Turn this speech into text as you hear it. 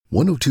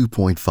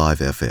102.5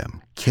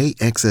 FM,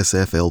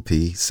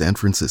 KXSFLP San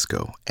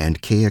Francisco, and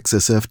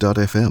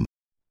KXSF.FM.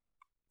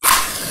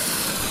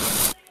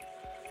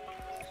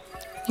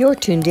 You're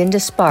tuned into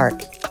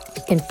Spark,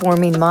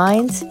 informing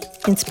minds,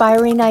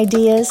 inspiring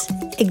ideas,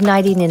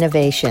 igniting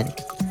innovation.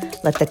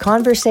 Let the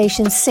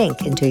conversation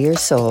sink into your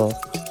soul.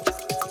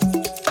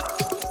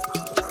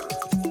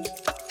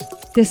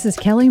 This is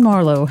Kelly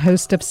Marlowe,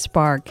 host of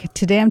Spark.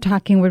 Today I'm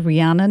talking with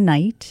Rihanna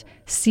Knight,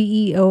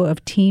 CEO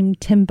of Team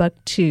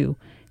Timbuk2,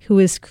 who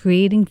is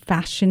creating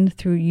fashion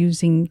through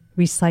using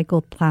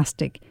recycled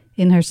plastic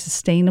in her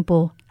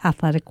sustainable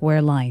athletic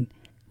wear line.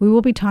 We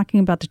will be talking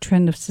about the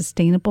trend of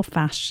sustainable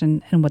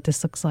fashion and what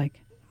this looks like.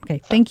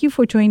 Okay, thank you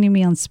for joining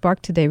me on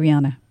Spark today,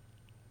 Rihanna.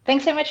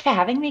 Thanks so much for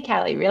having me,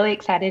 Kelly. Really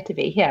excited to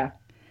be here.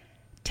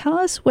 Tell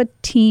us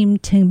what Team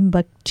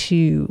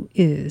Timbuk2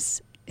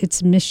 is,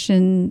 its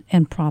mission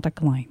and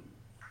product line.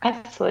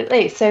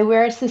 Absolutely. So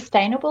we're a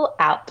sustainable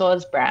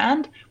outdoors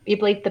brand. We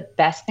believe the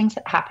best things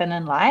that happen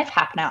in life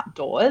happen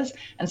outdoors.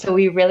 And so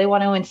we really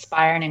want to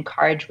inspire and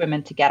encourage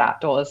women to get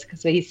outdoors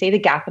because we see the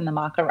gap in the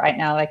market right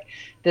now. Like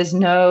there's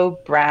no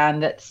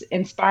brand that's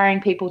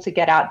inspiring people to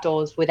get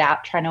outdoors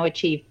without trying to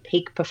achieve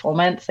peak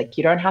performance. Like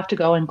you don't have to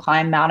go and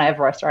climb Mount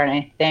Everest or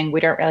anything.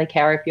 We don't really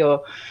care if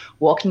you're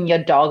walking your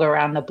dog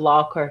around the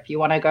block or if you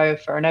want to go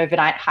for an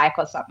overnight hike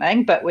or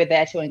something, but we're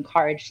there to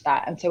encourage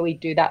that. And so we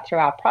do that through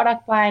our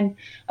product line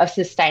of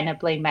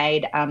sustainably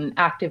made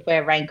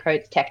activewear,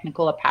 raincoats,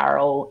 technical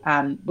apparel,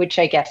 which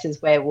I guess is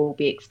where we'll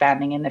be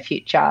expanding in the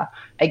future.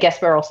 I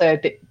guess we're also a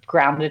bit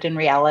grounded in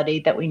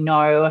reality that we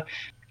know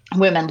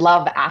women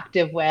love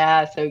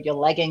activewear, so your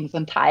leggings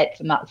and tights,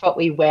 and that's what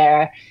we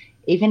wear,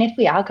 even if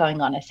we are going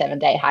on a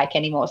 7-day hike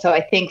anymore. So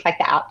I think like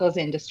the outdoors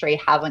industry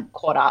hasn't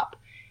caught up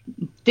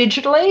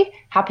digitally,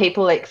 how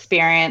people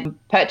experience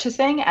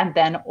purchasing, and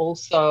then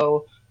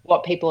also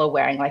what people are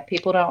wearing. Like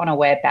people don't want to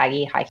wear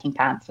baggy hiking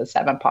pants with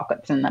 7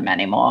 pockets in them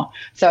anymore.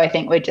 So I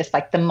think we're just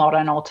like the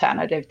modern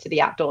alternative to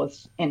the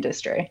outdoors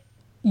industry.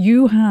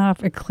 You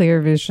have a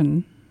clear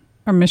vision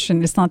or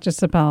mission. It's not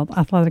just about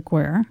athletic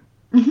wear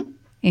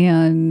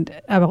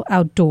and about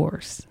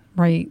outdoors,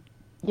 right?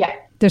 Yeah.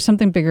 There's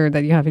something bigger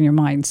that you have in your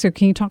mind. So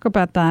can you talk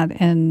about that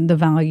and the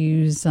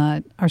values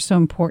that are so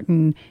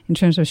important in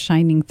terms of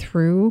shining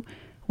through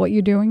what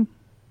you're doing?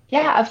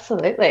 Yeah,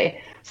 absolutely.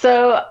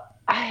 So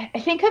I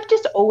think I've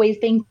just always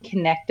been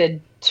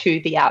connected to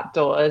the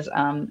outdoors.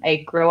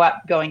 I grew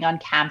up going on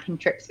camping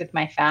trips with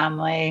my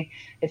family.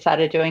 I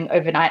started doing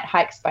overnight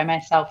hikes by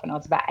myself when I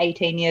was about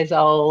 18 years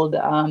old.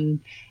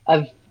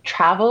 I've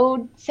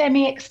traveled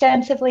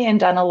semi-extensively and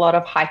done a lot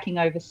of hiking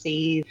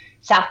overseas.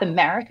 South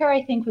America,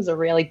 I think, was a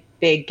really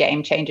big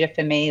game changer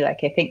for me. Like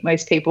I think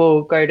most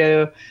people go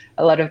to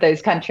a lot of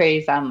those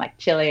countries, like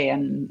Chile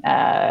and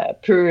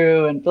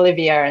Peru and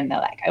Bolivia, and they're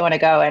like, I want to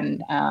go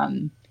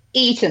and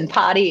eat and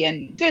party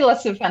and do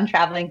lots of fun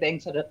traveling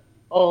things. Sort of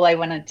all I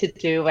wanted to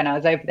do when I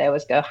was over there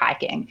was go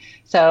hiking.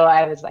 So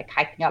I was like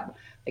hiking up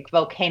like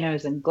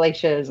volcanoes and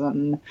glaciers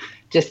and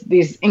just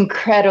these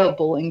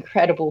incredible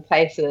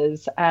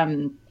places.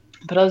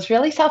 But I was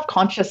really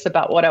self-conscious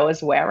about what I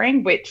was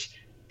wearing, which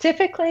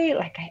typically,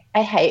 like,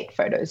 I hate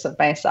photos of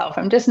myself.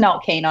 I'm just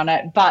not keen on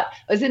it. But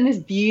I was in this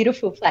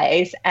beautiful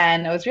place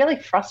and I was really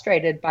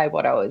frustrated by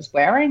what I was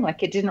wearing.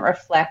 Like, it didn't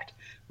reflect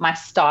my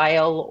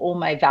style or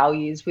my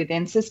values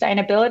within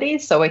sustainability.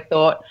 So I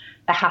thought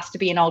there has to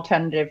be an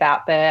alternative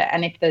out there.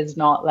 And if there's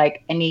not,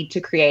 like, I need to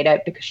create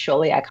it because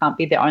surely I can't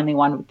be the only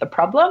one with the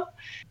problem.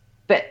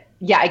 But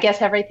yeah, I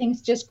guess everything's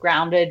just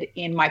grounded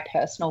in my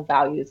personal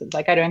values. It's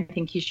like, I don't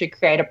think you should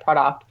create a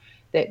product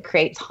that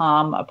creates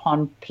harm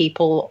upon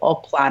people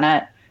or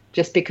planet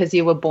just because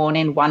you were born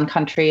in one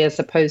country as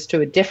opposed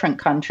to a different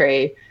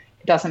country.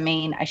 It doesn't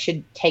mean I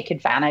should take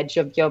advantage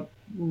of your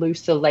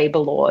looser labor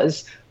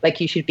laws.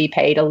 Like you should be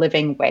paid a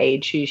living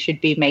wage. You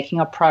should be making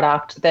a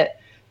product that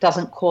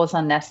doesn't cause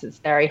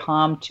unnecessary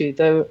harm to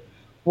the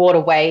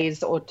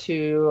waterways or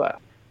to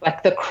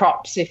like the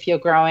crops if you're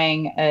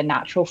growing a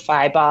natural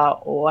fiber,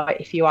 or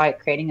if you are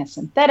creating a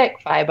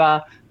synthetic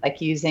fiber, like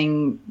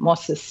using more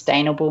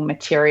sustainable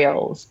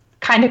materials.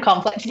 Kind of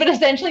complex, but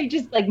essentially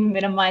just like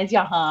minimize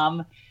your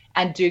harm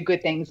and do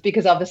good things,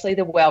 because obviously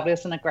the world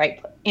isn't in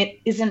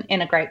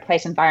a great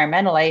place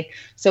environmentally.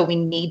 So we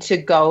need to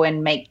go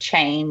and make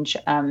change,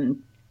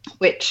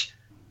 which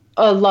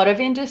a lot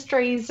of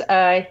industries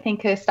I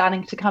think are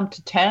starting to come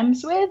to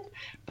terms with.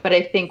 But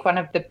I think one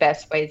of the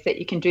best ways that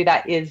you can do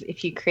that is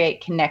if you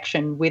create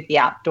connection with the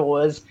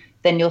outdoors,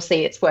 then you'll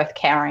see it's worth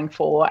caring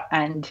for.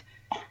 And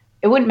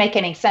it wouldn't make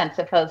any sense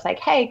if I was like,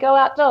 hey, go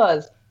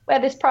outdoors, wear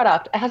this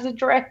product. It has a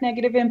direct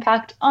negative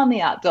impact on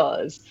the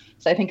outdoors.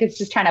 So I think it's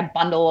just trying to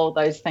bundle all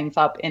those things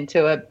up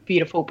into a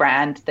beautiful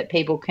brand that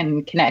people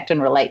can connect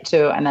and relate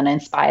to, and then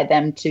inspire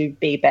them to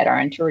be better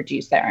and to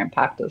reduce their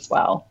impact as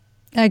well.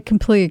 I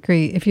completely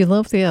agree. If you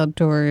love the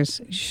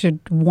outdoors, you should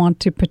want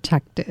to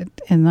protect it.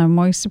 And I'm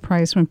always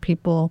surprised when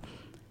people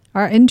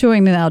are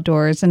enjoying the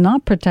outdoors and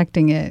not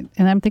protecting it.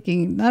 And I'm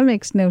thinking that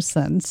makes no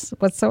sense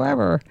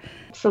whatsoever.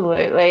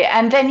 Absolutely.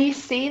 And then you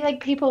see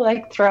like people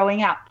like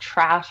throwing out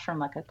trash from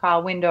like a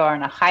car window or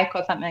on a hike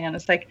or something. And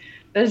it's like,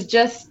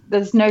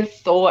 there's no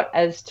thought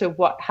as to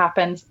what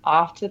happens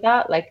after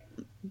that. Like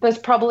there's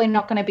probably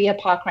not going to be a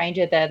park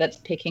ranger there that's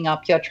picking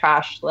up your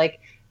trash. Like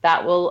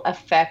that will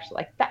affect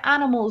like the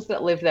animals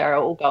that live there.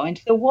 It will go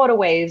into the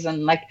waterways,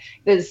 and like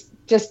there's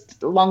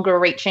just longer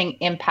reaching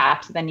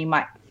impact than you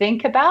might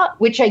think about,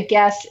 which I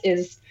guess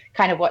is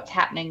kind of what's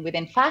happening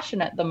within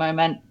fashion at the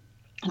moment.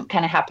 It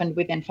kind of happened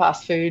within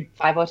fast food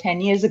 5 or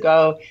 10 years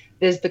ago.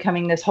 There's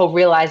becoming this whole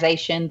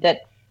realization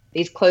that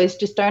these clothes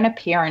just don't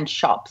appear in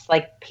shops.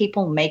 Like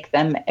people make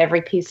them.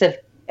 Every piece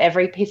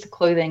of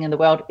clothing in the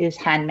world is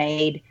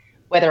handmade,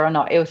 whether or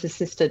not it was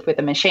assisted with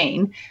a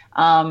machine.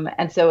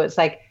 And so it's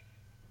like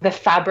the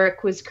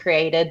fabric was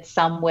created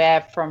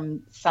somewhere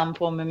from some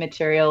form of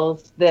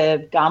materials.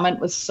 The garment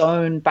was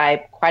sewn by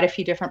quite a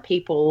few different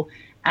people,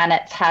 and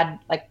it's had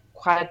like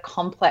quite a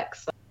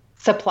complex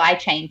supply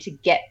chain to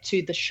get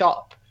to the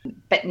shop.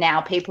 But now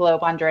people are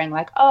wondering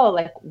like, oh,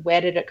 like where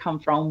did it come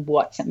from?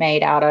 What's it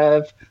made out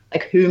of?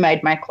 Like who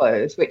made my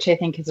clothes? Which I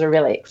think is a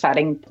really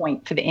exciting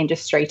point for the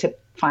industry to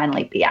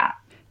finally be at.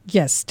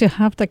 Yes, to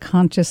have the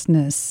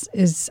consciousness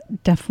is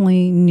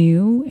definitely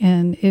new,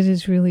 and it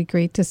is really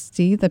great to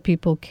see that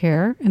people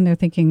care and they're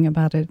thinking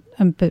about it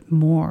a bit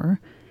more.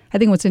 I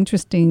think what's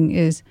interesting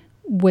is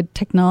with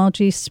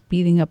technology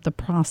speeding up the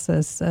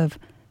process of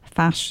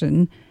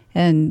fashion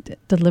and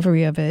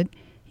delivery of it,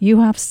 you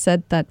have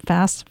said that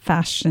fast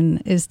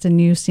fashion is the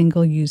new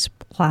single-use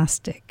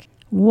plastic.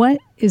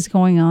 What is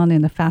going on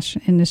in the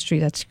fashion industry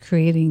that's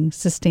creating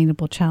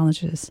sustainable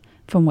challenges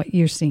from what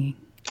you're seeing?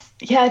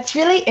 Yeah, it's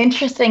really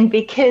interesting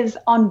because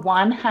on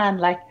one hand,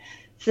 like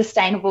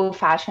sustainable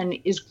fashion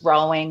is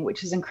growing,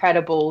 which is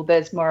incredible.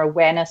 There's more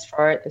awareness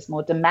for it. There's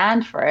more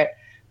demand for it.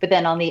 But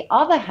then on the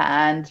other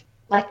hand,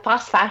 like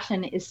fast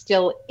fashion is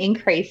still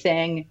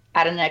increasing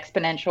at an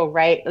exponential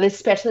rate,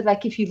 especially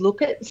like if you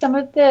look at some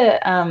of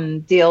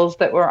the deals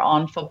that were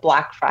on for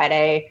Black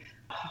Friday.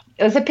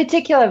 It was a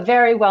particular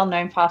very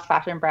well-known fast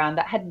fashion brand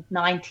that had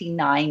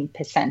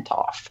 99%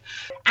 off.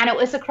 And it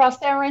was across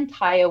their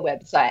entire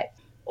website.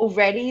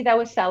 Already they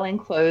were selling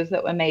clothes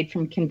that were made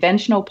from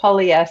conventional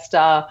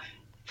polyester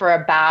for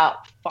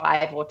about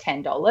 $5 or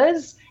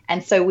 $10.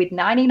 And so with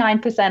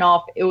 99%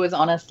 off, it was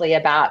honestly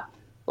about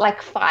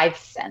like 5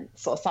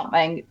 cents or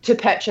something to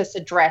purchase a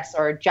dress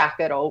or a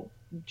jacket or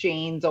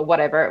jeans or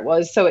whatever it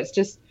was. So it's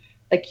just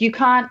like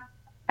I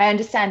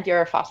understand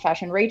you're a fast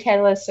fashion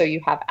retailer, so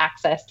you have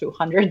access to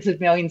hundreds of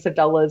millions of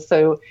dollars.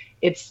 So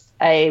it's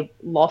a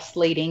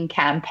loss-leading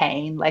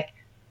campaign. Like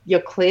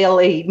you're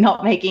clearly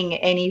not making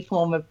any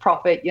form of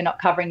profit. You're not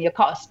covering your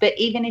costs. But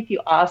even if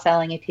you are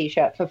selling a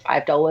T-shirt for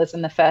 $5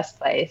 in the first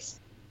place,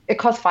 it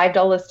costs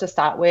 $5 to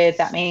start with.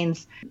 That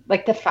means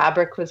like the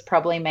fabric was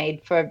probably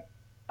made for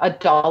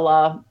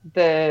 $1.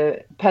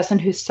 The person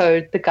who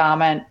sewed the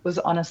garment was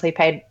honestly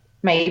paid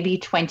maybe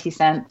 20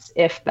 cents,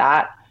 if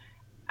that.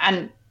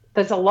 And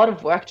there's a lot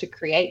of work to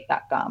create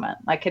that garment.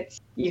 Like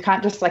you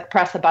can't just like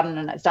press a button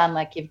and it's done.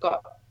 Like you've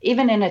got,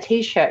 even in a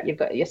T-shirt, you've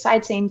got your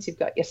side seams, you've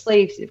got your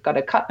sleeves, you've got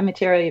to cut the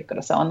material, you've got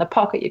to sew on the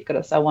pocket, you've got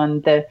to sew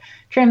on the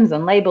trims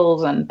and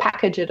labels and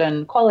package it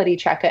and quality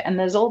check it. And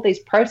there's all these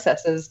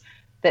processes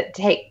that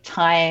take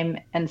time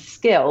and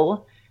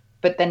skill,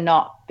 but they're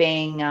not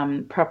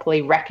being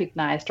properly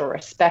recognized or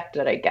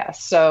respected, I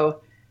guess.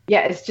 So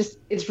yeah,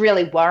 it's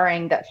really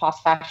worrying that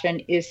fast fashion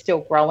is still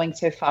growing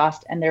so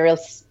fast and there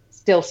is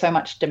still so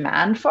much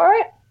demand for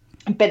it.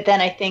 But then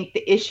I think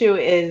the issue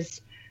is,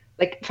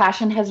 like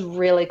fashion has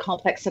really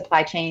complex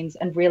supply chains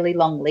and really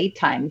long lead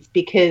times,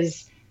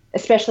 because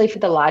especially for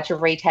the larger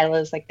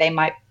retailers, like they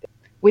might,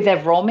 with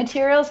their raw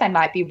materials, they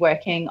might be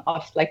working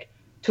off like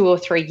 2 or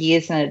 3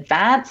 years in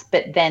advance,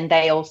 but then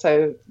they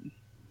also,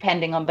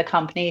 depending on the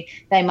company,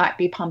 they might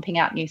be pumping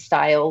out new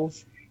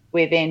styles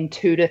within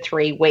 2 to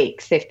 3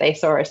 weeks. If they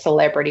saw a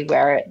celebrity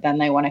wear it, then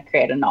they want to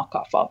create a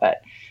knockoff of it.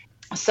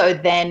 So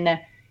then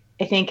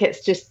I think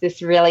it's just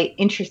this really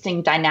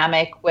interesting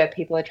dynamic where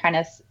people are trying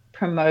to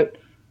promote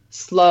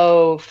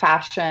slow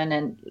fashion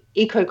and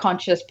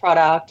eco-conscious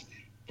product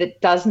that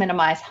does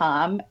minimize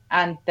harm.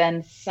 And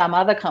then some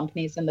other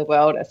companies in the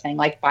world are saying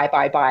like,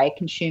 buy,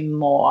 consume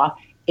more.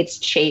 It's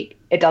cheap.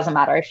 It doesn't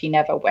matter if you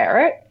never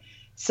wear it.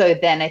 So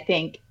then I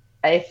think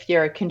if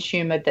you're a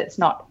consumer that's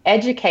not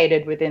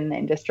educated within the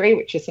industry,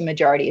 which is the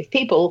majority of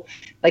people,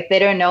 like they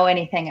don't know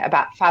anything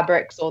about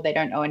fabrics or they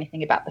don't know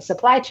anything about the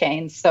supply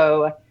chain.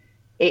 So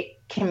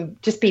it can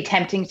just be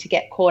tempting to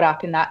get caught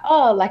up in that,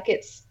 oh, like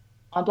it's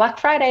on Black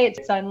Friday,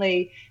 it's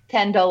only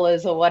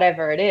 $10 or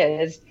whatever it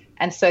is.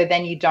 And so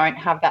then you don't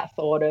have that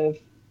thought of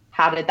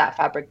how did that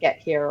fabric get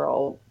here,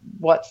 or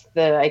what's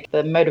the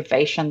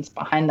motivations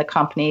behind the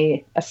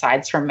company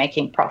aside from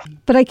making profit.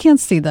 But I can't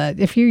see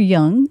that. If you're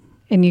young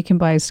and you can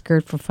buy a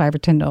skirt for $5 or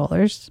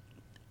 $10,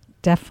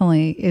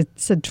 definitely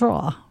it's a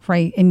draw,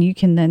 right? And you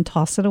can then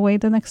toss it away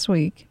the next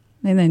week,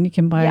 and then you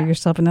can buy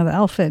yourself another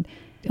outfit.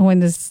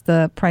 when it's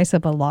the price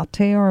of a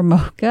latte or a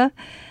mocha,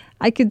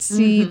 I could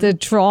see the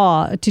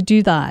draw to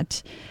do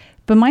that.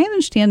 But my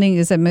understanding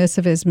is that most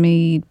of it is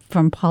made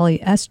from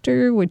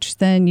polyester, which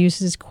then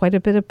uses quite a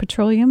bit of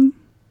petroleum.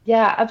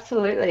 Yeah,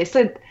 absolutely.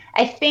 So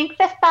I think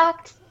the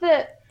fact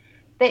that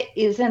there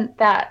isn't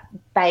that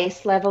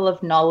base level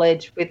of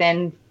knowledge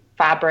within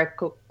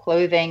fabric or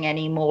clothing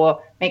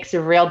anymore makes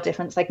a real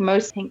difference. Like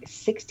most, I think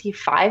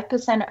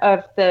 65%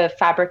 of the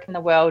fabric in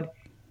the world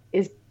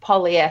is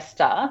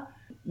polyester,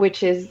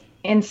 which is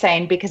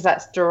insane because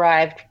that's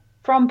derived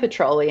from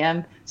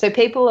petroleum. So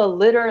people are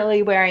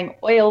literally wearing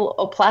oil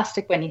or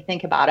plastic when you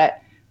think about it,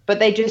 but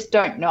they just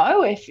don't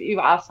know. If you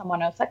ask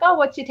someone else, like, oh,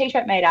 what's your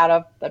t-shirt made out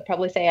of? They'd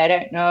probably say, I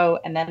don't know.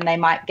 And then they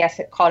might guess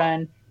it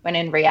cotton when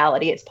in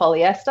reality it's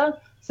polyester.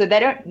 So they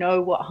don't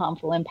know what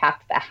harmful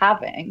impact they're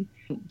having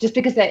just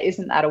because there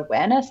isn't that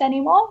awareness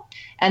anymore.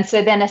 And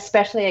so then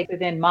especially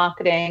within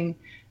marketing,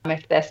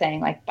 if they're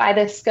saying like, buy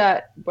this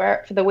skirt, wear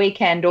it for the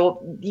weekend,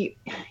 or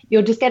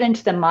you'll just get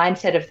into the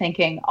mindset of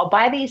thinking, I'll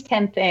buy these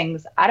 10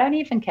 things. I don't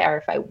even care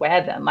if I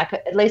wear them. Like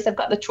at least I've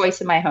got the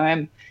choice in my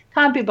home.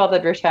 Can't be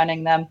bothered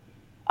returning them.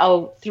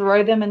 I'll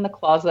throw them in the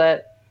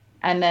closet.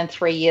 And then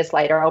 3 years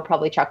later, I'll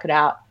probably chuck it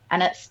out.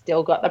 And it's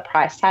still got the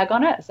price tag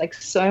on it. It's like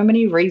so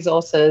many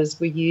resources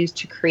were used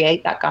to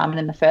create that garment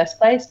in the first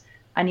place,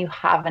 and you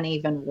haven't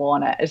even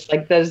worn it. It's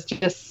like there's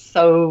just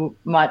so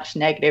much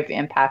negative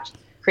impact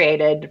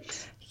created.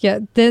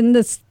 Yeah, then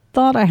this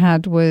thought I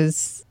had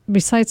was,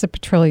 besides the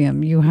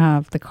petroleum, you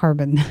have the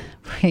carbon,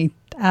 right?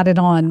 Added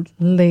on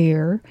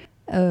layer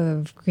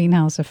of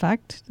greenhouse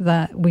effect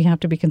that we have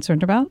to be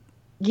concerned about.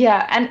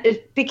 Yeah, and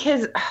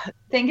because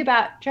think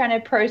about trying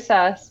to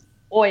process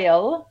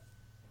oil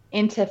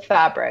into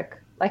fabric.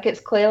 Like it's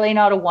clearly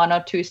not a 1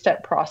 or 2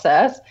 step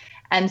process.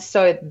 And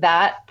so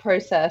that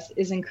process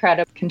is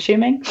incredibly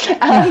consuming.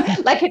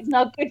 Like it's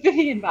not good for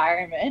the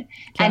environment.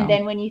 Yeah. And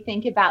then when you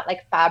think about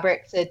like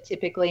fabrics are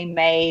typically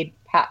made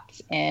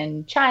perhaps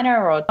in China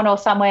or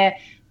somewhere,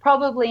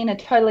 probably in a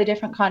totally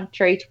different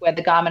country to where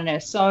the garment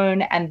is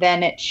sewn, and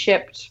then it's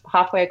shipped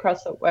halfway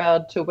across the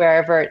world to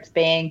wherever it's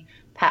being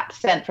perhaps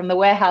sent from the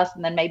warehouse,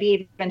 and then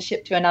maybe even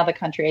shipped to another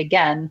country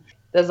again.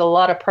 There's a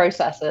lot of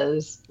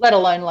processes, let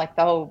alone like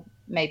the whole,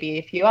 maybe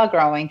if you are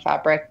growing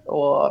fabric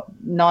or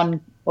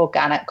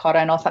non-organic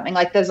cotton or something,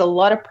 like there's a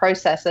lot of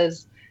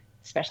processes,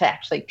 especially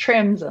actually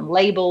trims and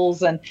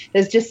labels. And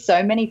there's just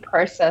so many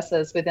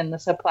processes within the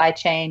supply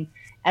chain.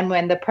 And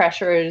when the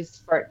pressure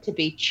is for it to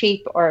be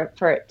cheap or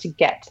for it to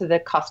get to the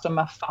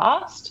customer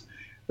fast,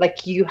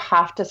 like you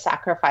have to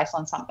sacrifice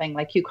on something.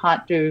 Like you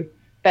can't do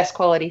best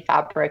quality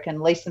fabric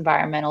and least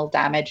environmental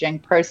damaging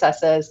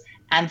processes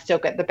and still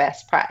get the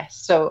best price.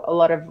 So a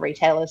lot of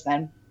retailers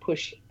then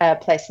place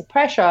the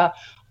pressure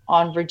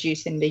on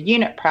reducing the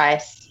unit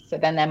price. So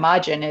then their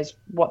margin is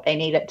what they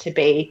need it to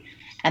be,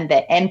 and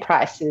their end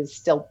price is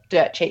still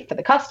dirt cheap for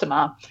the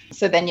customer.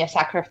 So then you're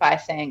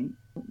sacrificing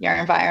your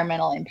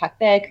environmental impact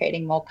there,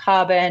 creating more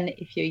carbon.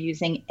 If you're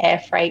using air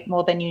freight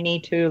more than you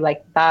need to,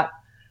 like that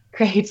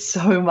creates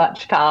so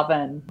much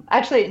carbon.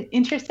 Actually, an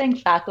interesting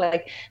fact,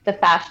 like the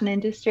fashion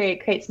industry,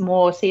 it creates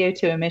more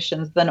CO2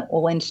 emissions than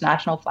all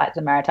international flights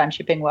and maritime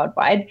shipping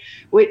worldwide,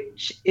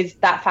 which is,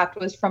 that fact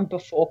was from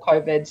before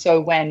COVID. So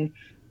when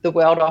the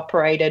world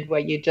operated where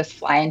you'd just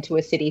fly into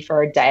a city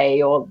for a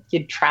day, or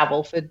you'd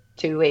travel for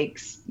 2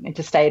 weeks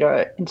interstate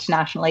or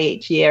internationally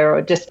each year,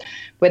 or just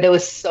where there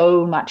was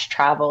so much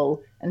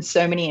travel and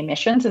so many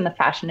emissions, and the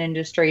fashion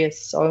industry is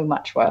so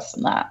much worse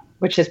than that,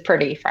 which is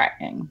pretty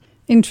frightening.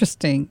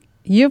 Interesting.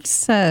 You've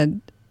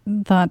said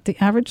that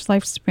the average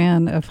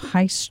lifespan of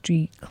high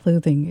street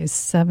clothing is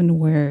 7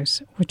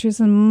 wears, which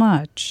isn't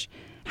much.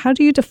 How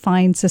do you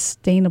define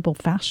sustainable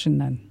fashion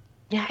then?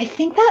 Yeah, I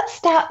think that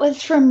stat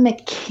was from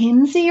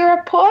McKinsey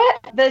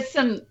report. There's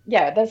some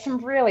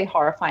really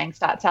horrifying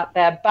stats out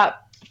there.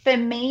 But for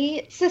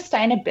me,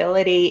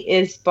 sustainability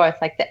is both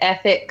like the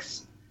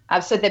ethics,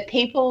 so the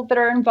people that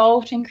are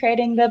involved in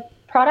creating the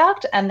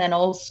product, and then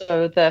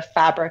also the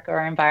fabric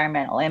or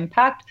environmental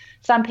impact.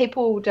 Some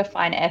people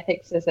define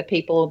ethics as the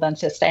people, then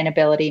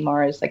sustainability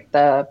more as like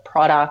the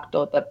product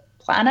or the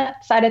planet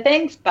side of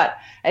things. But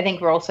I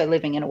think we're also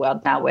living in a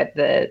world now where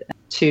the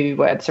two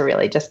words are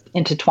really just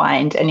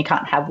intertwined, and you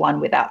can't have one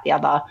without the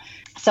other.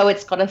 So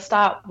it's got to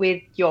start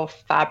with your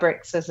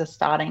fabrics as a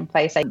starting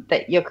place,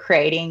 that you're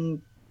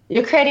creating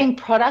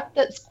product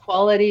that's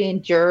quality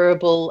and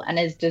durable and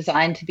is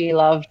designed to be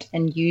loved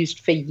and used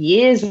for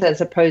years as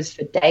opposed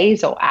for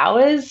days or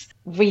hours.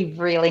 We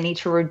really need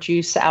to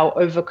reduce our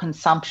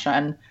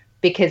overconsumption,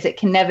 because it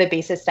can never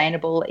be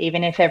sustainable.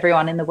 Even if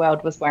everyone in the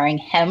world was wearing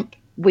hemp,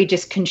 we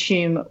just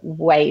consume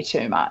way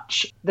too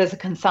much. There's a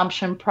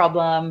consumption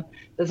problem.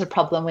 There's a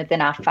problem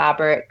within our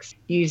fabrics,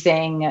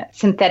 using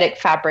synthetic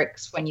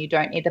fabrics when you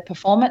don't need the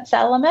performance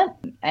element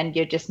and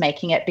you're just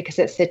making it because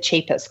it's the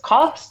cheapest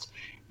cost.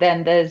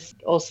 Then there's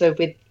also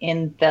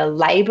within the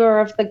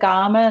labor of the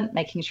garment,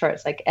 making sure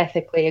it's like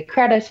ethically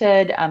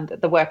accredited,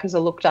 that the workers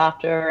are looked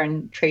after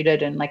and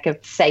treated in like a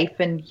safe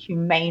and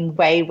humane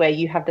way where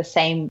you have the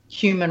same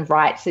human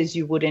rights as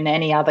you would in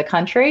any other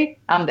country,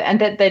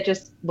 and that they're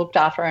just looked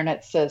after and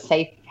it's a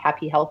safe,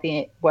 happy,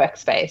 healthy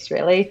workspace,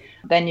 really.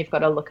 Then you've got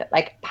to look at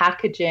like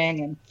packaging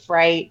and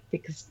freight,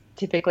 because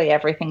typically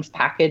everything's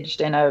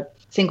packaged in a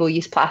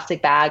single-use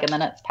plastic bag and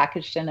then it's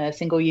packaged in a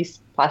single-use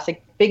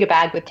plastic bigger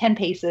bag with 10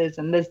 pieces,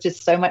 and there's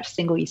just so much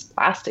single-use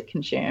plastic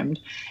consumed.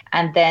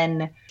 And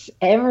then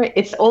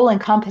it's all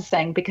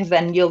encompassing, because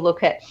then you'll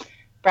look at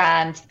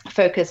brands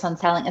focus on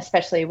selling,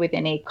 especially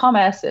within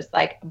e-commerce, it's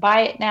like,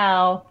 buy it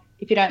now,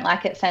 if you don't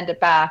like it, send it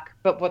back.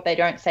 But what they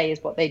don't say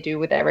is what they do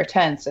with their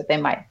returns. So they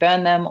might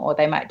burn them, or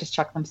they might just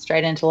chuck them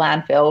straight into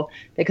landfill,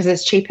 because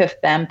it's cheaper for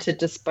them to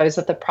dispose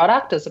of the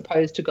product as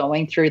opposed to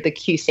going through the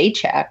QC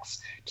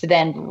checks to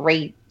then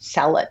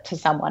resell it to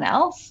someone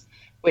else,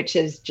 which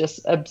is just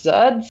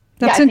absurd.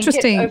 That's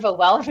interesting. It's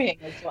overwhelming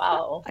as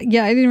well.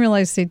 Yeah, I didn't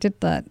realize they did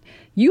that.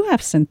 You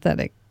have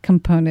synthetic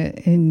component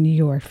in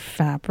your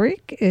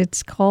fabric.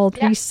 It's called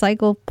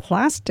recycled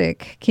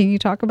plastic. Can you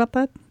talk about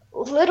that?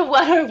 Little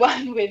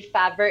 101 with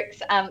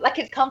fabrics. Like,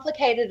 it's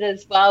complicated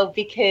as well,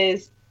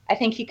 because I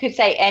think you could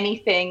say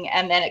anything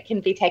and then it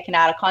can be taken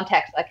out of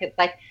context. Like, it's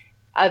like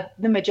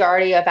the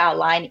majority of our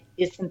line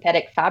is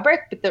synthetic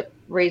fabric, but the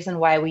reason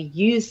why we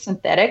use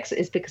synthetics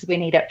is because we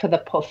need it for the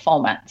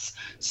performance.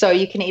 So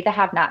you can either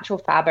have natural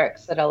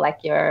fabrics that are like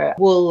your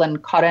wool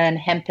and cotton,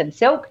 hemp and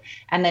silk,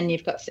 and then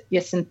you've got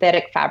your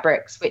synthetic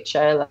fabrics, which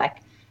are like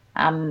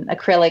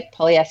acrylic,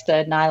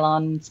 polyester,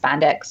 nylon,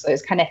 spandex,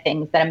 those kind of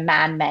things that are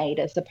man-made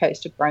as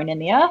opposed to grown in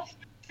the earth.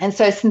 And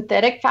so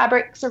synthetic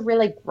fabrics are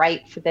really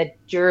great for their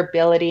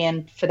durability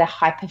and for their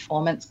high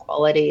performance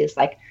qualities,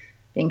 like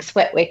being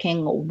sweat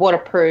wicking or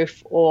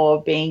waterproof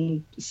or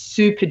being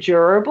super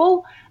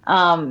durable,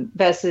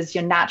 versus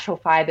your natural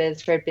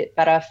fibers are a bit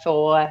better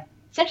for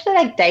essentially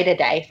like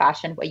day-to-day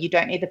fashion, where you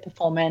don't need the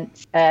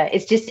performance.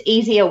 It's just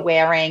easier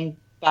wearing,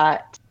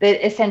 but they're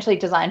essentially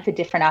designed for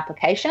different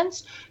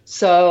applications.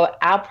 So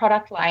our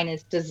product line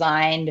is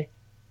designed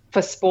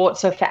for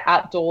sports or for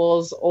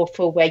outdoors or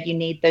for where you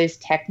need those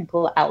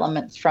technical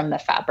elements from the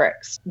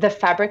fabrics. The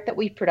fabric that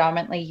we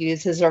predominantly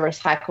use is a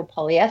recycled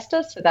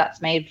polyester, so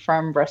that's made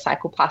from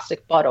recycled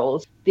plastic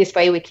bottles. This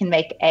way we can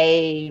make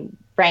a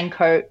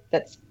raincoat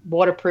that's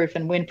waterproof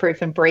and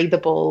windproof and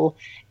breathable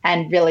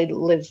and really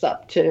lives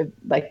up to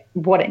like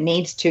what it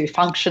needs to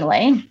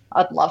functionally.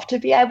 I'd love to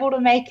be able to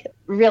make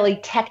really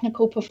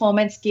technical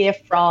performance gear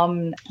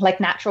from like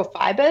natural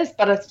fibers,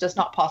 but it's just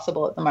not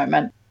possible at the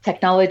moment.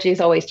 Technology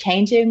is always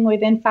changing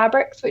within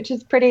fabrics, which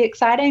is pretty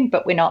exciting,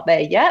 but we're not there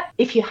yet.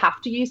 If you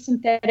have to use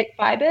synthetic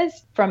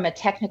fibers from a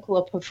technical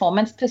or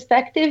performance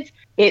perspective,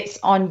 it's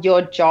on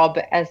your job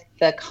as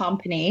the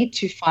company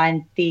to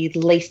find the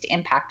least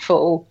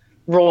impactful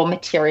raw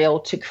material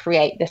to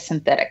create the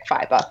synthetic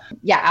fiber.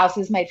 Yeah, ours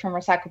is made from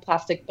recycled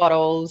plastic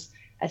bottles,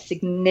 a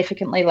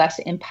significantly less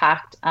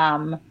impact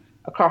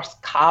across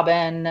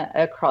carbon,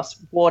 across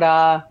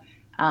water.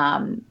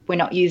 We're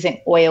not using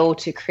oil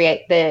to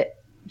create the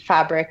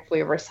fabric.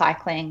 We're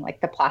recycling like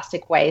the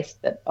plastic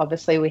waste that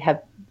obviously we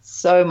have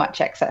so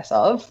much excess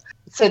of.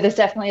 So there's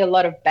definitely a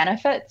lot of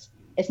benefits.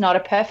 It's not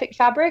a perfect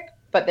fabric,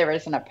 but there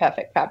isn't a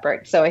perfect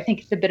fabric. So I think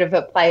it's a bit of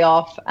a play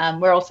off.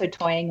 We're also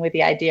toying with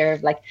the idea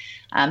of like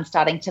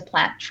starting to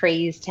plant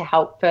trees to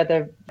help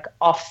further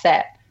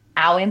offset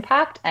our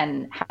impact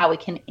and how we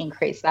can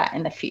increase that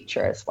in the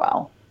future as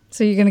well.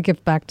 So you're going to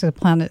give back to the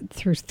planet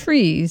through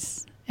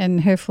trees and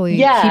hopefully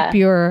keep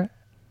your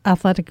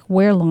athletic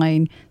wear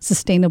line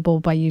sustainable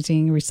by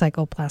using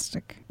recycled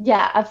plastic.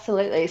 Yeah,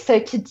 absolutely. So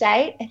to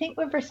date, I think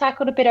we've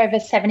recycled a bit over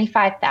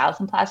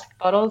 75,000 plastic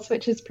bottles,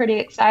 which is pretty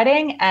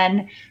exciting.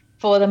 And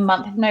for the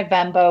month of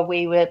November,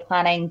 we were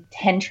planning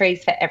 10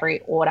 trees for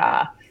every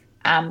order,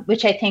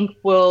 which I think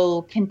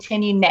will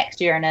continue next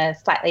year in a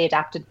slightly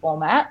adapted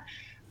format.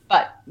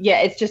 But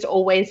yeah, it's just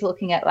always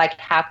looking at like,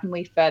 how can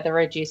we further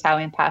reduce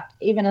our impact,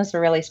 even as a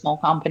really small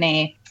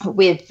company,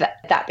 with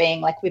that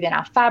being like within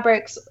our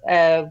fabrics,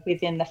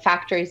 within the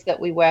factories that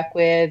we work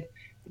with,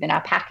 within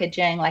our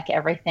packaging, like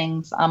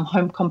everything's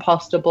home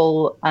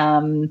compostable,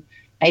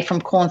 made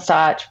from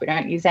cornstarch. We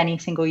don't use any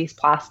single-use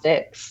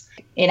plastics.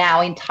 In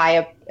our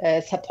entire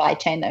supply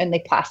chain, the only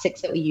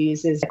plastics that we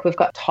use is like we've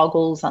got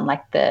toggles on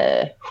like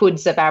the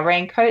hoods of our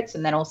raincoats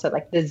and then also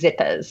like the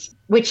zippers,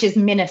 which is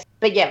minuscule.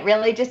 But yeah,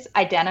 really just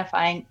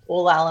identifying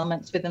all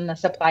elements within the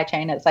supply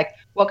chain. It's like,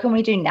 what can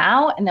we do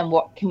now? And then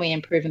what can we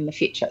improve in the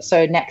future?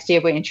 So next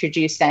year we're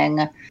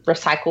introducing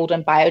recycled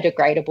and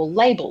biodegradable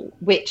label,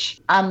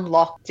 which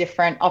unlock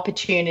different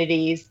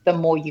opportunities the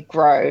more you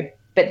grow.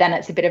 But then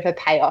it's a bit of a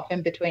payoff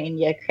in between.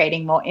 You're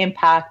creating more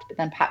impact, but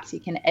then perhaps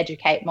you can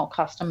educate more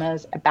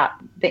customers about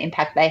the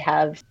impact they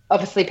have.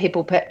 Obviously,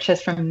 people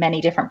purchase from many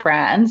different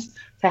brands.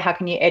 So how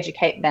can you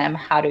educate them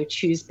how to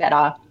choose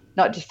better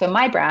not just for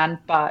my brand,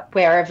 but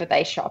wherever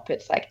they shop.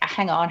 It's like,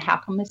 hang on, how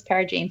come this pair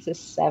of jeans is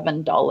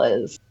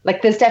 $7?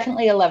 Like, there's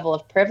definitely a level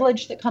of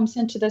privilege that comes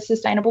into the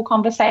sustainable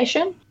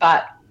conversation,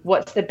 but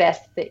what's the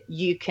best that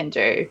you can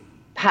do?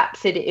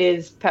 Perhaps it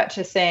is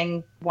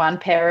purchasing one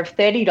pair of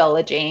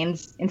 $30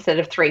 jeans instead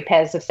of 3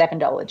 pairs of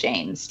 $7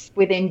 jeans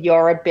within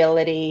your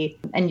ability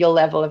and your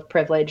level of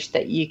privilege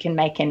that you can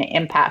make an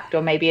impact,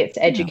 or maybe it's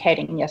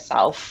educating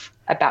yourself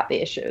about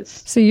the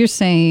issues. So you're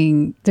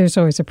saying there's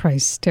always a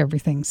price to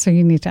everything. So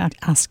you need to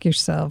ask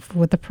yourself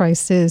what the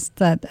price is,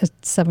 that a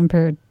 7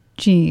 pair of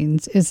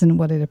jeans isn't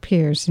what it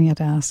appears. And you have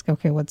to ask,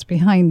 okay, what's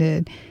behind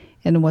it?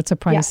 And what's the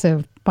price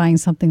of buying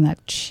something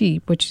that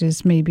cheap, which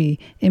is maybe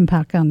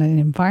impact on the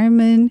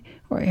environment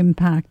or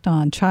impact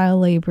on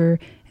child labor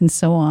and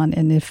so on.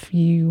 And if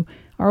you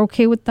are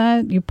okay with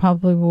that, you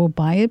probably will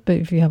buy it. But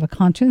if you have a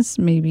conscience,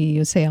 maybe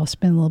you say, I'll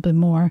spend a little bit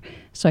more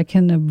so I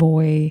can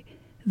avoid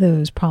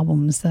those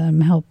problems that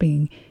I'm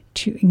helping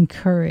to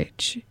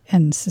encourage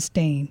and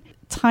sustain.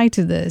 Tied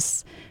to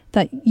this,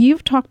 that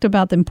you've talked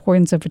about the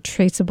importance of a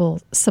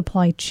traceable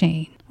supply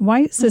chain.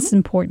 Why is this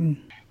important?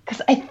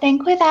 Because I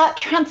think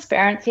without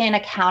transparency and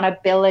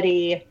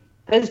accountability,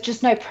 there's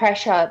just no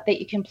pressure that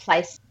you can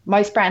place.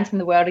 Most brands in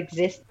the world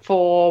exist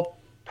for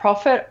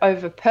profit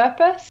over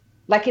purpose.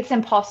 Like, it's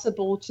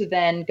impossible to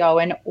then go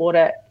and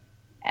audit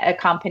a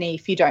company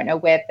if you don't know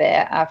where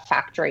their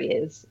factory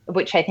is,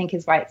 which I think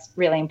is why it's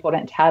really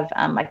important to have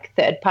like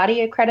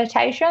third-party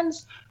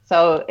accreditations.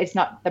 So it's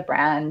not the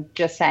brand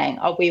just saying,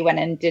 oh, we went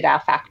and did our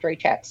factory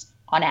checks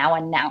on our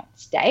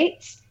announced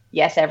dates.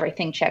 Yes,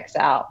 everything checks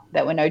out.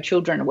 There were no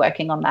children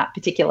working on that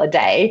particular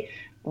day.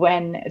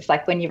 When it's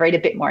like, when you read a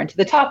bit more into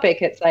the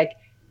topic, it's like,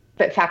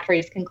 but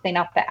factories can clean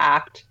up the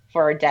act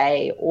for a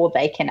day, or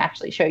they can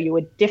actually show you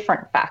a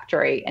different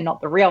factory and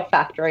not the real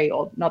factory,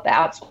 or not the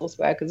outsourced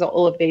workers, or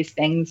all of these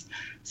things.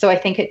 So I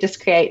think it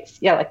just creates,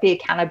 like the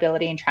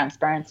accountability and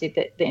transparency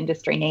that the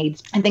industry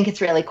needs. I think it's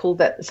really cool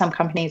that some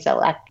companies are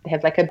like, they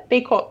have like a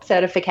B Corp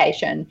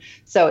certification.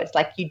 So it's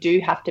like, you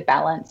do have to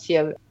balance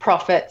your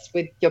profits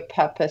with your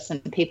purpose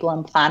and people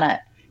and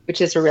planet,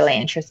 which is a really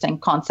interesting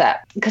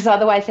concept. Because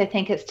otherwise I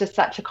think it's just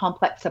such a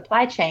complex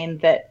supply chain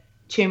that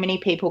too many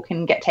people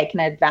can get taken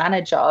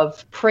advantage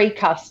of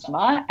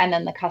pre-customer, and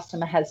then the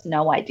customer has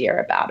no idea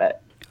about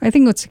it. I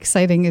think what's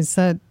exciting is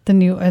that the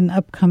new and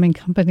upcoming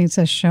companies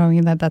are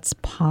showing that that's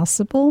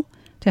possible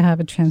to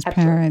have a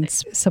transparent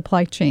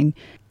supply chain.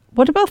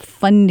 What about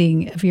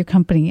funding of your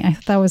company? I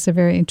thought that was a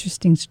very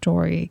interesting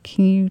story.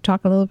 Can you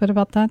talk a little bit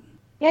about that?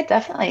 Yeah,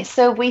 definitely.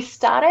 So we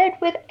started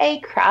with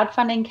a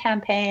crowdfunding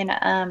campaign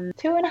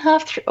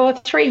 2.5 or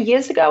 3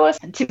 years ago.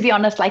 To be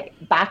honest, like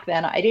back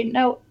then, I didn't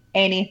know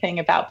anything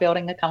about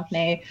building a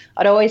company.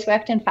 I'd always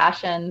worked in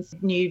fashions,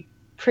 knew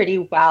pretty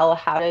well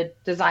how to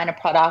design a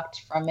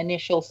product from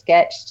initial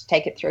sketch to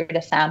take it through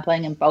to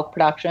sampling and bulk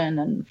production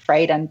and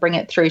freight and bring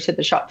it through to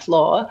the shop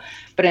floor.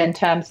 But in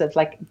terms of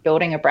like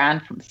building a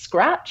brand from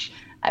scratch,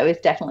 I was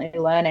definitely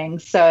learning.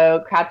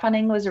 So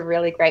crowdfunding was a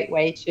really great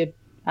way to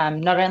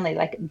not only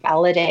like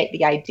validate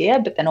the idea,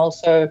 but then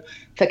also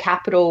for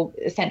capital,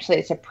 essentially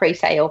it's a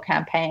pre-sale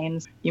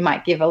campaigns. You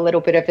might give a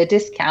little bit of a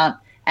discount,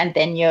 and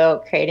then you're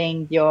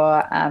creating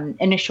your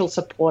initial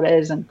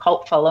supporters and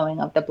cult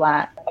following of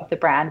the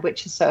brand,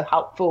 which is so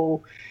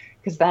helpful,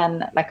 because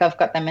then like I've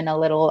got them in a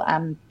little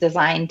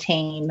design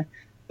team,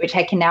 which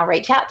I can now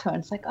reach out to. And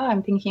it's like, oh,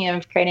 I'm thinking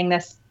of creating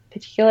this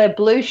particular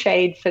blue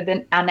shade for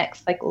our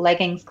next like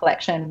leggings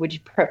collection. Would you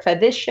prefer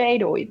this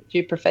shade, or would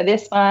you prefer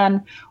this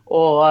one?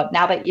 Or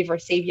now that you've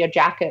received your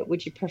jacket,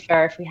 would you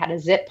prefer if we had a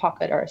zip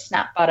pocket or a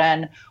snap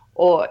button?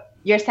 Or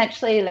you're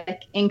essentially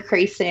like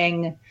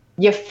increasing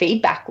your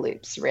feedback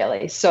loops,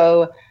 really.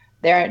 So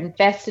they're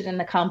invested in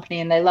the company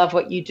and they love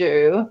what you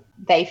do.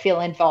 They feel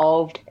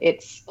involved.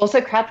 It's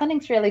also, crowdfunding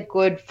is really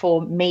good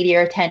for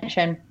media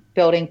attention,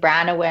 building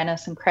brand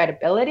awareness and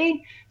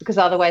credibility, because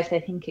otherwise I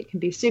think it can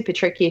be super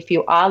tricky if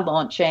you are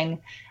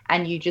launching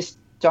and you just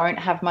don't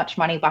have much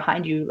money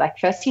behind you. Like,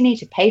 first you need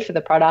to pay for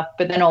the product,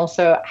 but then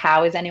also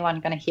how is anyone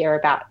going to hear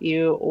about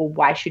you, or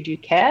why should you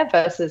care?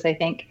 Versus I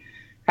think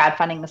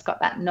crowdfunding has got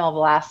that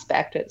novel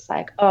aspect. It's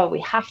like, oh, we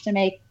have to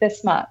make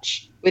this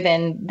much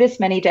within this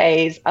many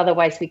days,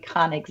 otherwise we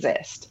can't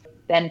exist.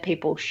 Then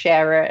people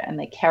share it and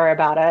they care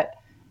about it.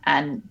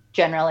 And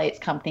generally it's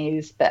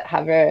companies that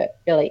have a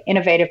really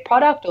innovative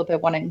product, or they're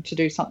wanting to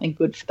do something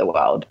good for the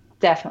world.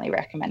 Definitely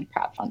recommend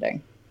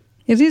crowdfunding.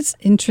 It is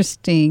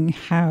interesting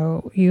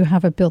how you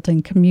have a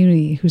built-in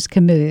community who's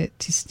committed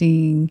to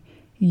seeing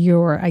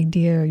your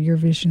idea, your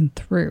vision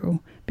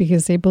through,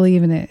 because they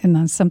believe in it and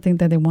that's something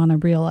that they want to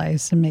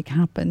realize and make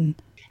happen.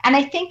 And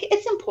I think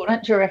it's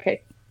important to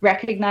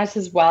recognize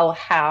as well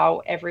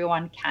how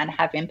everyone can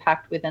have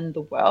impact within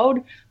the world.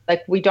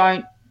 Like, we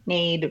don't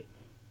need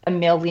 1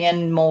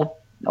 million more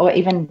or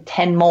even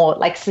 10 more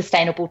like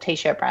sustainable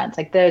t-shirt brands.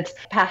 Like, there's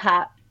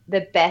perhaps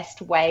the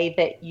best way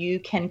that you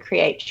can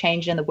create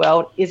change in the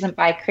world isn't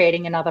by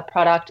creating another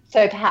product.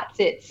 So perhaps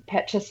it's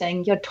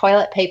purchasing your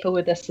toilet paper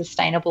with a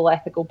sustainable,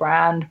 ethical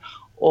brand,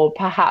 or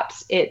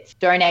perhaps it's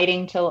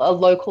donating to a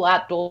local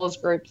outdoors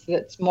group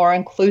that's more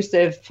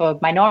inclusive for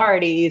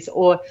minorities,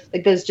 or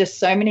like there's just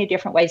so many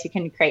different ways you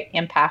can create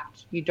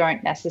impact. You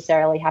don't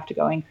necessarily have to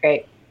go and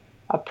create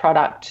a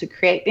product to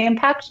create the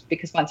impact,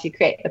 because once you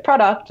create the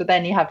product,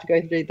 then you have to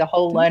go through the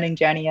whole learning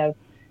journey of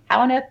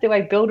how on earth do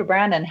I build a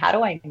brand and how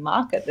do I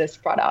market this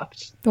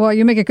product? Well,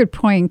 you make a good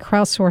point.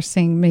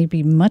 Crowdsourcing may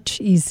be much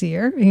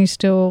easier and you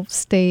still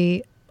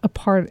stay a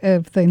part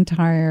of the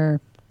entire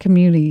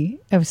community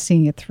of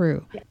seeing it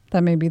through. Yeah.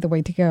 That may be the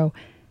way to go.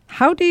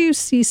 How do you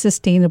see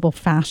sustainable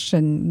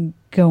fashion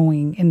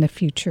going in the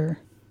future?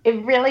 It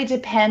really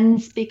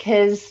depends,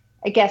 because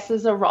I guess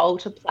there's a role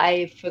to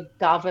play for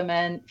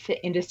government, for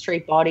industry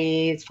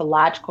bodies, for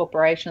large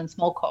corporations,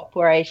 small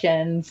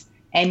corporations,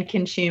 and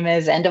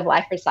consumers,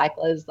 end-of-life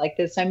recyclers. Like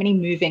there's so many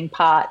moving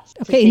parts.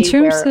 Okay, in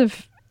terms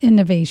of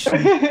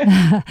innovation,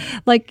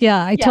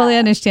 I totally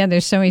understand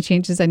there's so many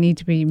changes that need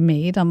to be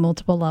made on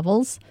multiple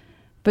levels.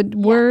 But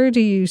where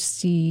do you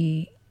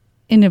see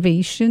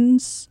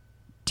innovations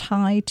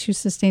tied to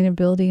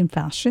sustainability in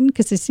fashion?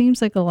 Because it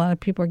seems like a lot of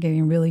people are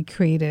getting really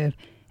creative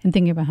and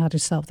thinking about how to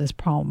solve this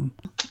problem.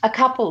 A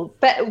couple,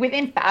 but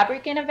within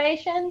fabric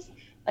innovations,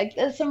 like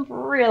there's some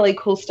really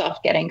cool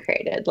stuff getting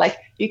created. Like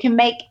you can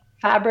make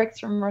fabrics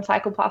from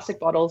recycled plastic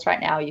bottles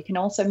right now. You can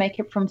also make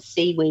it from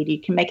seaweed. You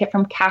can make it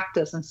from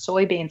cactus and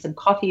soybeans and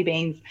coffee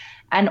beans,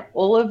 and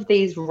all of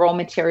these raw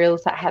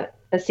materials that have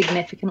a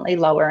significantly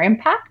lower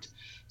impact.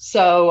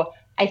 So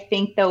I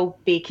think there'll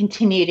be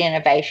continued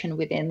innovation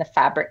within the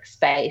fabric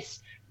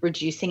space,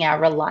 reducing our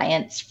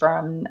reliance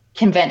from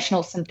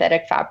conventional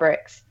synthetic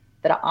fabrics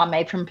that are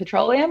made from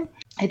petroleum.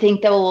 I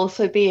think there will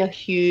also be a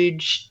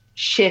huge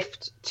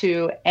shift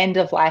to end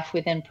of life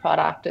within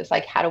product. It's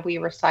like, how do we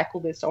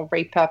recycle this or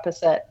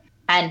repurpose it?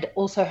 And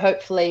also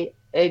hopefully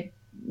a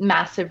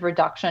massive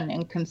reduction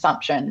in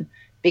consumption,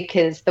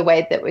 because the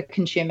way that we're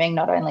consuming,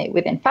 not only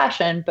within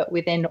fashion, but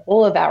within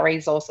all of our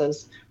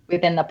resources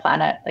within the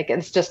planet, like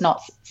it's just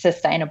not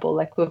sustainable.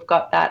 Like we've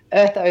got that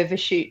Earth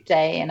Overshoot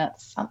Day, and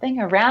it's something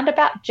around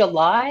about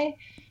July.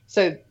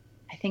 So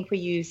I think we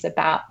use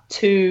about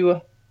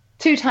two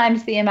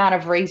times the amount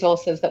of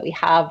resources that we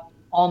have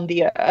on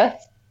the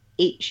Earth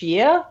each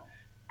year,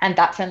 and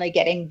that's only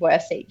getting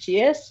worse each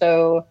year.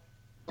 So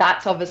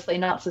that's obviously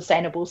not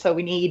sustainable. So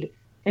we need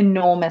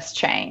enormous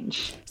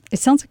change. It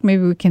sounds like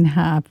maybe we can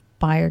have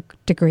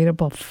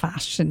biodegradable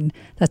fashion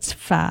that's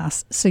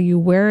fast. So you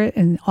wear it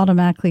and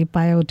automatically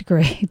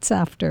biodegrades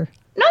after.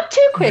 Not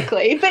too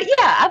quickly, but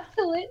yeah,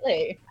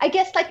 absolutely. I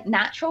guess like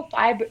natural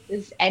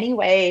fibers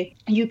anyway,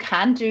 you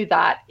can do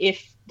that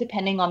if,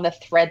 depending on the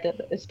thread that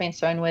it's been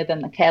sewn with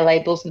and the care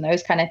labels and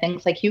those kind of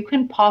things, like you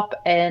can pop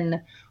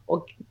an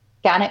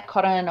organic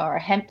cotton or a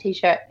hemp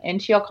t-shirt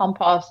into your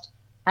compost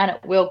and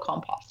it will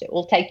compost. It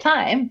will take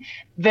time,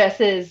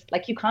 versus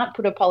like you can't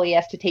put a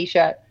polyester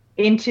t-shirt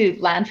into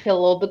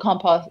landfill or the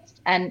compost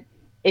and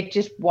it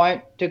just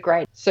won't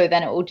degrade. So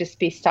then it will just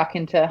be stuck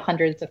into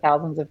hundreds of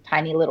thousands of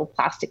tiny little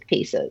plastic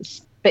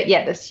pieces. But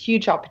yeah, there's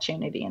huge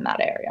opportunity in that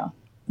area.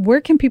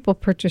 Where can people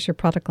purchase your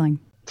product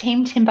line?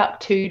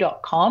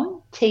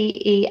 TeamTimbuktu.com,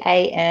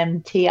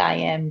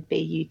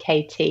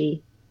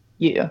 TeamTimbuktu.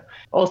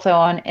 Also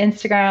on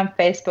Instagram,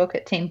 Facebook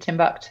at Team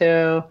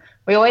Timbuktu.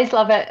 We always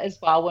love it as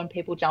well when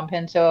people jump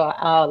into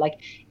our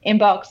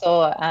inbox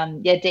or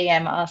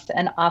DM us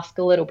and ask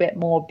a little bit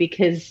more,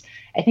 because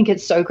I think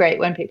it's so great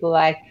when people are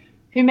like,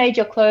 who made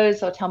your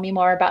clothes, or tell me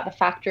more about the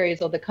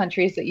factories or the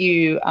countries that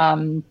you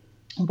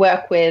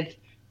work with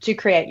to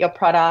create your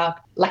product.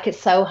 Like it's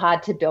so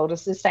hard to build a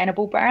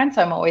sustainable brand.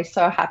 So I'm always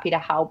so happy to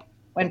help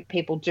when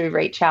people do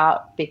reach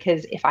out,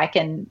 because if I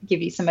can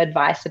give you some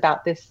advice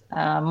about this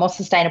more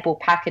sustainable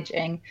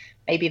packaging,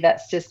 maybe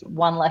that's just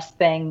one less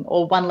thing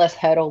or one less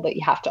hurdle that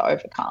you have to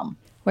overcome.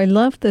 Well, I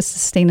love the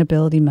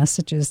sustainability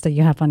messages that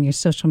you have on your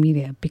social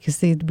media,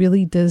 because it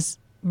really does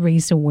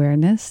raise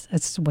awareness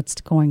as to what's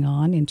going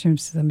on in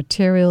terms of the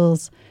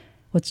materials,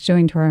 what's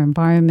doing to our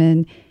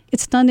environment.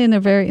 It's done in a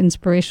very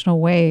inspirational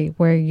way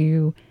where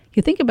you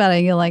think about it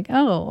and you're like,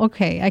 oh,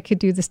 okay, I could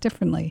do this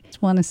differently. I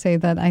just want to say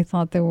that I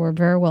thought they were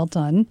very well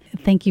done.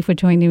 Thank you for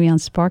joining me on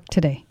Spark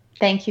today.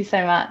 Thank you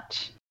so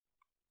much.